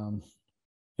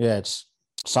 it's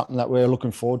something that we're looking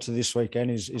forward to this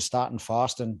weekend is starting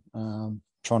fast and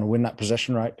trying to win that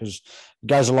possession rate, because it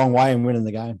goes a long way in winning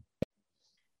the game.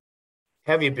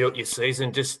 How have you built your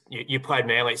season? Just you played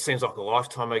Manly, it seems like a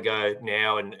lifetime ago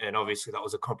now, and obviously that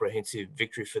was a comprehensive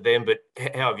victory for them. But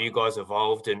how have you guys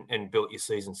evolved and built your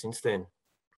season since then?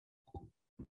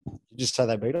 Did you just say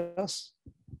they beat us?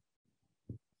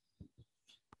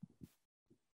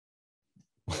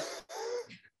 I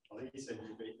think you said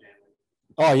you beat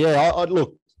Manly. Oh yeah,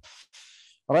 look,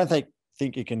 I don't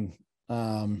think you can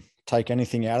take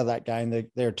anything out of that game.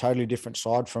 They're a totally different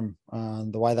side from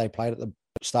the way they played at the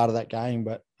start of that game.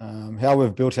 But how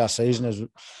we've built our season is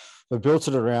we've built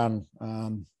it around,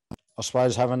 I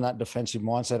suppose, having that defensive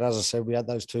mindset. As I said, we had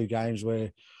those two games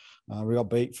where we got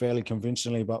beat fairly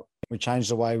convincingly, but we changed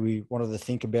the way we wanted to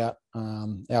think about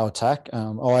our attack,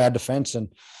 or our defence.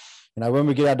 And when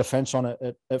we get our defence on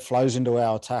it flows into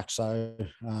our attack. So,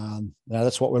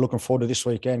 that's what we're looking forward to this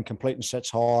weekend, completing sets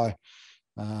high,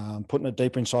 putting it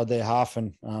deep inside their half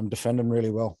and defending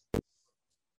really well.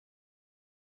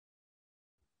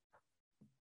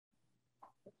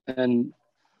 And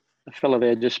a fellow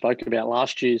there just spoke about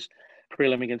last year's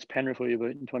prelim against Penrith where you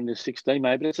were in 2016,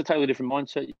 maybe. It's a totally different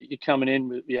mindset. You're coming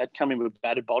in, you had come in with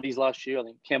battered bodies last year. I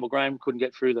think Campbell Graham couldn't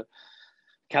get through the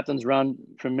captain's run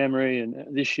from memory,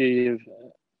 and this year you've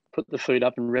put the feet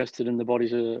up and rested, and the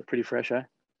bodies are pretty fresh, eh?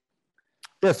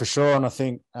 Yeah, for sure. And I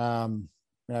think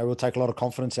we'll take a lot of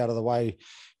confidence out of the way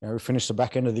we finished the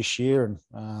back end of this year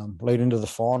and lead into the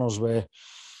finals, where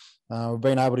we've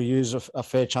been able to use a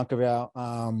fair chunk of our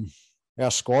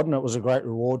squad, and it was a great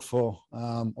reward for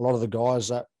a lot of the guys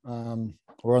that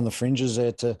were on the fringes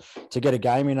there to get a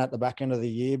game in at the back end of the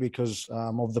year because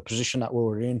of the position that we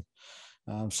were in.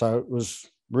 So it was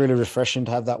really refreshing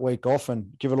to have that week off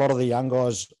and give a lot of the young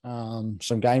guys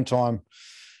some game time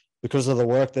because of the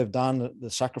work they've done, the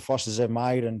sacrifices they've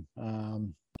made, and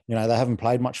you know, they haven't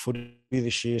played much footy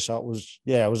this year, so it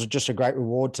was just a great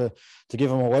reward to give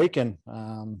them a week and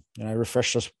you know,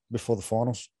 refresh us before the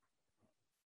finals.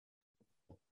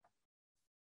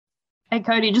 Hey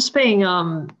Cody, just being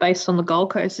based on the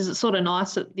Gold Coast, is it sort of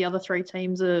nice that the other three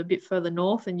teams are a bit further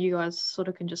north and you guys sort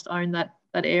of can just own that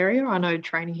area? I know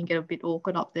training can get a bit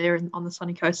awkward up there on the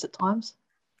sunny coast at times.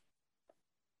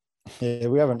 Yeah,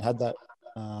 we haven't had that.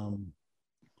 I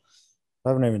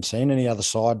haven't even seen any other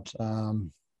side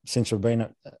since we've been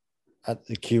at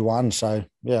the Q1. So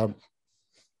yeah, I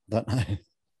don't know.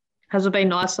 Has it been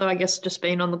nice though, I guess, just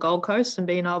being on the Gold Coast and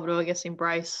being able to, I guess,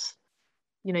 embrace,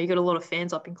 you know, you got a lot of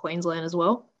fans up in Queensland as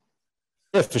well?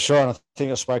 Yeah, for sure. And I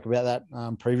think I spoke about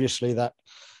that previously, that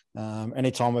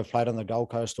anytime we've played on the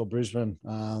Gold Coast or Brisbane,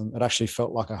 it actually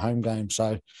felt like a home game.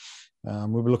 So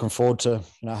we'll be looking forward to,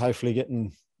 you know, hopefully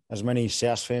getting as many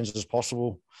South fans as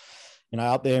possible, you know,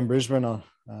 up there in Brisbane. I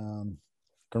can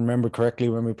remember correctly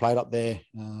when we played up there,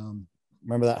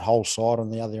 remember that whole side on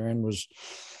the other end was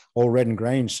all red and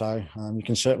green. So you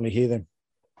can certainly hear them.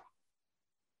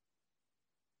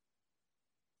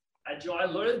 Jai, a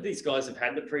lot of these guys have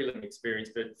had the prelim experience,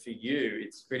 but for you,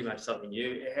 it's pretty much something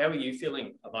new. How are you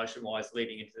feeling emotion-wise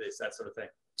leading into this, that sort of thing?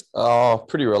 Oh,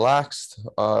 pretty relaxed.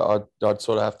 I'd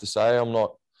sort of have to say I'm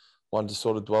not one to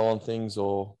sort of dwell on things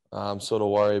or sort of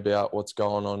worry about what's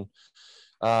going on.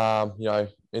 You know,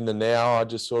 in the now, I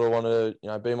just sort of want to, you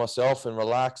know, be myself and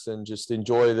relax and just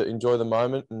enjoy the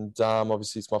moment. And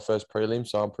obviously, it's my first prelim,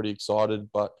 so I'm pretty excited,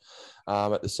 but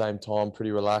at the same time,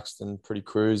 pretty relaxed and pretty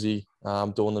cruisy,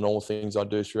 doing the normal things I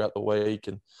do throughout the week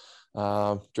and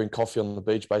drink coffee on the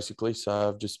beach, basically. So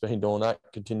I've just been doing that,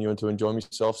 continuing to enjoy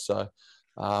myself. So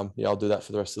yeah, I'll do that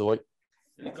for the rest of the week.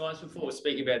 And guys, before we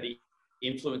speak about the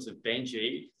influence of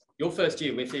Benji, your first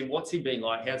year with him, what's he been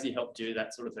like? How's he helped you,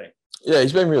 that sort of thing? Yeah,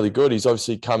 he's been really good. He's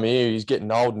obviously come here. He's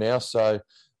getting old now, so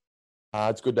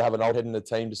it's good to have an old head in the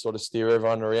team to sort of steer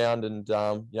everyone around. And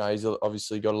you know, he's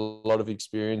obviously got a lot of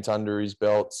experience under his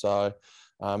belt, so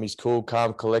he's cool,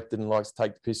 calm, collected, and likes to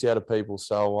take the piss out of people.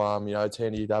 So you know, it's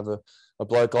handy to have a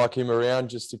bloke like him around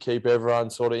just to keep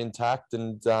everyone sort of intact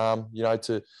and you know,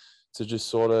 to just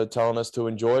sort of telling us to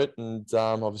enjoy it. And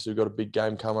obviously we've got a big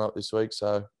game coming up this week,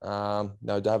 so you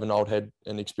know, to have an old head,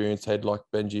 an experienced head like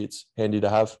Benji, it's handy to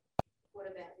have. What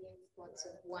about the influence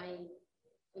of Wayne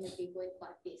in a big week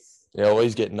like this? Yeah, well,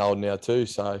 he's getting old now too,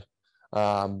 so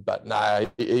but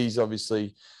no, he's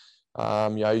obviously you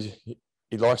know,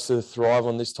 he likes to thrive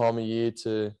on this time of year.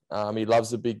 He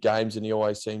loves the big games, and he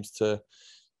always seems to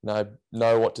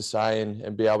know what to say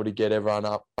and be able to get everyone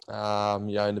up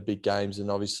you know, in the big games. And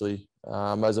obviously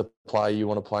as a player, you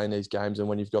want to play in these games, and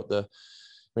when you've got the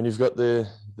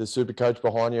super coach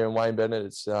behind you and Wayne Bennett,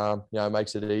 it's you know, it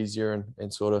makes it easier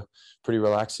and sort of pretty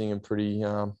relaxing and pretty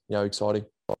you know, exciting.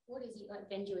 What is he like?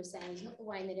 Benji was saying, he's not the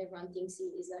Wayne that everyone thinks he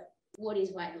is. What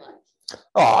is Wayne like?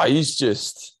 Oh, he's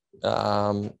just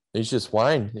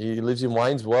Wayne. He lives in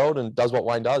Wayne's world and does what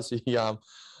Wayne does. He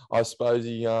I suppose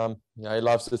he you know, he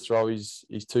loves to throw his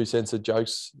 2 cents of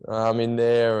jokes in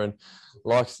there, and he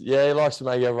likes to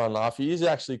make everyone laugh. He is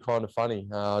actually kind of funny.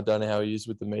 I don't know how he is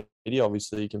with the media.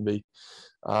 Obviously, he can be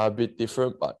a bit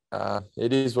different, but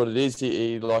it is what it is.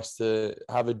 He likes to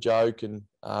have a joke, and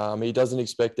he doesn't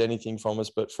expect anything from us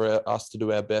but for us to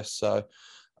do our best. So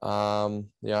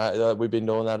yeah, we've been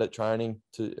doing that at training,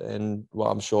 and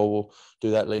well, I'm sure we'll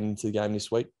do that leading into the game this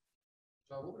week.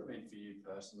 So what would it mean for you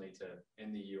personally to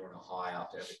end the year on a high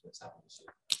after everything that's happened this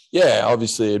year? Yeah,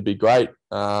 obviously it'd be great.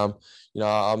 You know,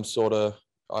 I'm sort of,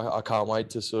 I can't wait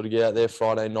to sort of get out there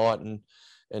Friday night and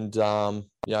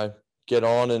you know, get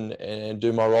on and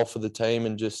do my role for the team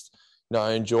and just, you know,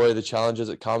 enjoy the challenge as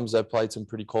it comes. They've played some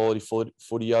pretty quality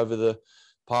footy over the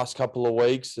past couple of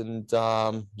weeks, and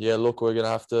yeah, look, we're going to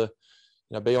have to,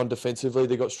 you know, be on defensively.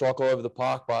 They got strike all over the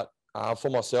park, but for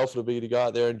myself, it'll be to go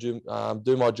out there and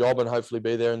do my job and hopefully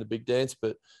be there in the big dance.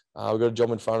 But we've got a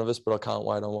job in front of us, but I can't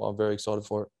wait. I'm very excited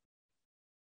for it.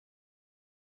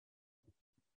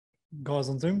 Guys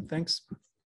on Zoom, thanks.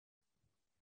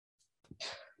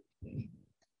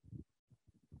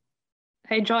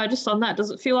 Hey, Jai, just on that, does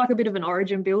it feel like a bit of an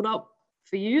origin build-up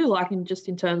for you, like in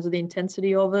terms of the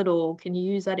intensity of it, or can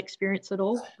you use that experience at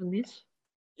all in this?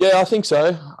 Yeah, I think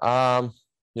so.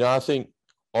 You know, I think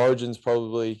Origin's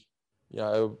probably, you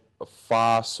know, a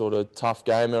fast sort of tough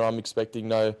game, and I'm expecting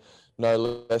no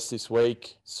less this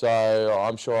week. So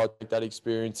I'm sure I'll take that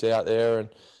experience out there, and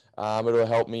it'll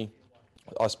help me,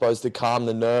 I suppose, to calm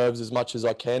the nerves as much as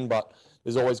I can. But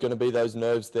there's always going to be those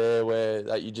nerves there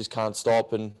that you just can't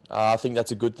stop. And I think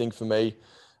that's a good thing for me,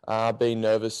 being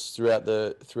nervous throughout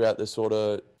the sort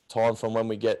of time from when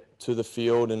we get to the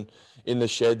field and in the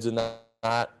sheds and that.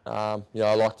 I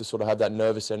like to sort of have that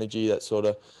nervous energy that sort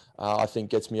of I think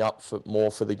gets me up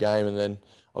more for the game. And then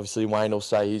obviously Wayne will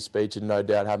say his speech and no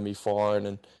doubt have me firing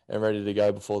and ready to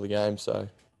go before the game. So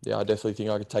yeah, I definitely think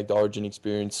I could take the Origin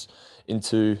experience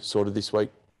into sort of this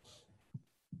week.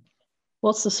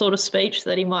 What's the sort of speech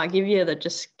that he might give you that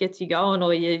just gets you going,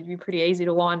 or you're pretty easy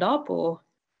to wind up, or?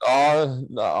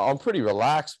 I'm pretty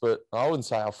relaxed, but I wouldn't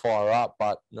say I'll fire up.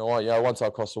 But once I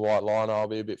cross the white line, I'll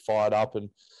be a bit fired up, and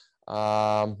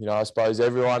I suppose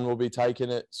everyone will be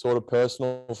taking it sort of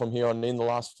personal from here on in the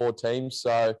last 4 teams.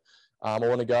 So I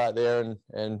want to go out there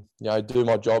and do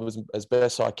my job as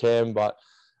best I can. But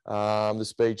the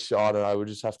speech, I don't know. We'll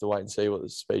just have to wait and see what the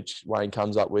speech Wayne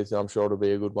comes up with. I'm sure it'll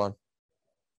be a good one.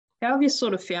 How have you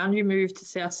sort of found your move to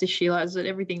South this year? Is it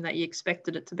everything that you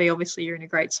expected it to be? Obviously, you're in a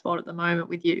great spot at the moment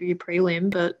with your prelim,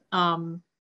 but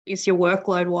is your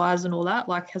workload wise and all that,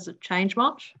 has it changed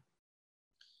much?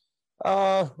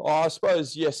 I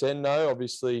suppose yes and no.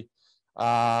 Obviously,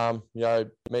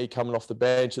 me coming off the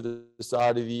bench at the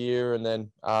start of the year, and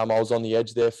then I was on the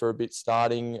edge there for a bit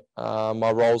starting.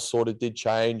 My roles sort of did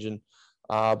change, and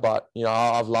but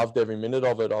I've loved every minute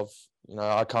of it.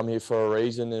 I come here for a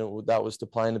reason, and that was to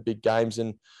play in the big games,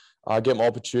 and I get my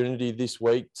opportunity this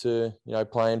week to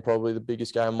play in probably the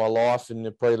biggest game of my life in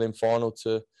the prelim final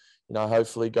to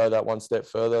hopefully go that one step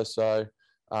further. So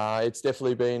it's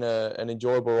definitely been an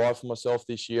enjoyable ride for myself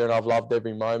this year, and I've loved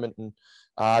every moment, and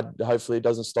hopefully it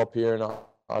doesn't stop here, and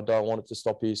I don't want it to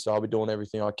stop here. So I'll be doing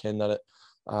everything I can that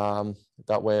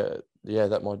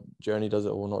my journey does it,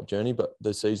 or not journey, but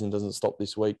the season doesn't stop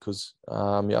this week, because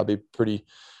I'll be pretty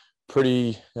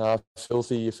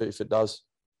filthy if it does.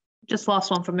 Just last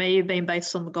one for me. You've been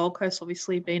based on the Gold Coast,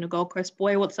 obviously being a Gold Coast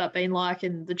boy. What's that been like,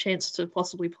 and the chance to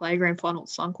possibly play grand final at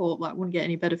Suncorp? Wouldn't get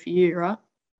any better for you, right?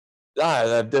 No,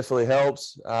 that definitely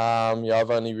helps.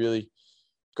 I've only really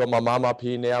got my mum up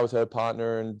here now with her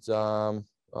partner, and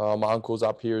my uncle's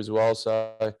up here as well.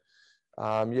 So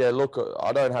look,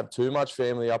 I don't have too much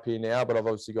family up here now, but I've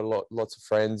obviously got lots of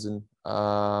friends, and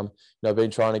I've been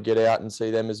trying to get out and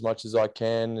see them as much as I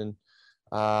can. And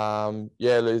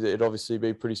it'd obviously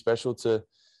be pretty special to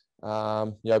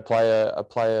play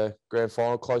a grand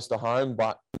final close to home,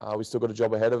 but we still got a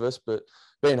job ahead of us. But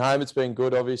being home, it's been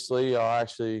good. Obviously, I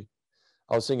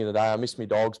was thinking today, I miss my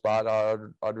dogs, but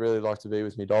I'd really like to be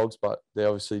with my dogs, but they're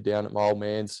obviously down at my old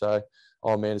man's, so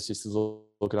old man's sister's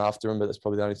looking after them, but that's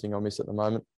probably the only thing I miss at the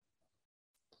moment.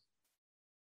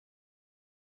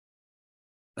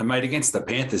 And mate, against the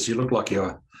Panthers, you look like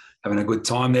you're having a good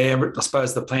time there. I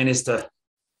suppose the plan is to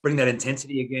bring that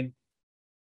intensity again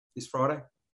this Friday.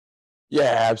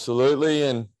 Yeah, absolutely.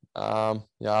 And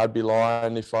I'd be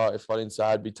lying if I didn't say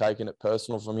I'd be taking it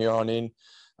personal from here on in.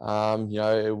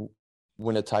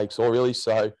 Winner takes all, really.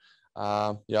 So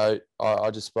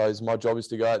I just suppose my job is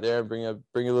to go out there and bring a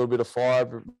little bit of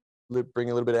fire,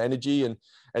 bring a little bit of energy, and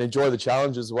enjoy the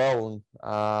challenge as well.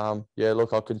 And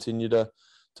look, I'll continue to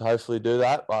hopefully do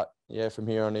that. But from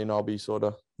here on in, I'll be sort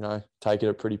of taking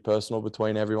it pretty personal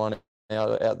between everyone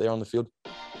out there on the field.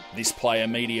 This Player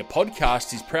Media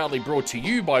podcast is proudly brought to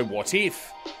you by What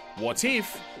If? What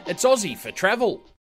If? It's Aussie for travel.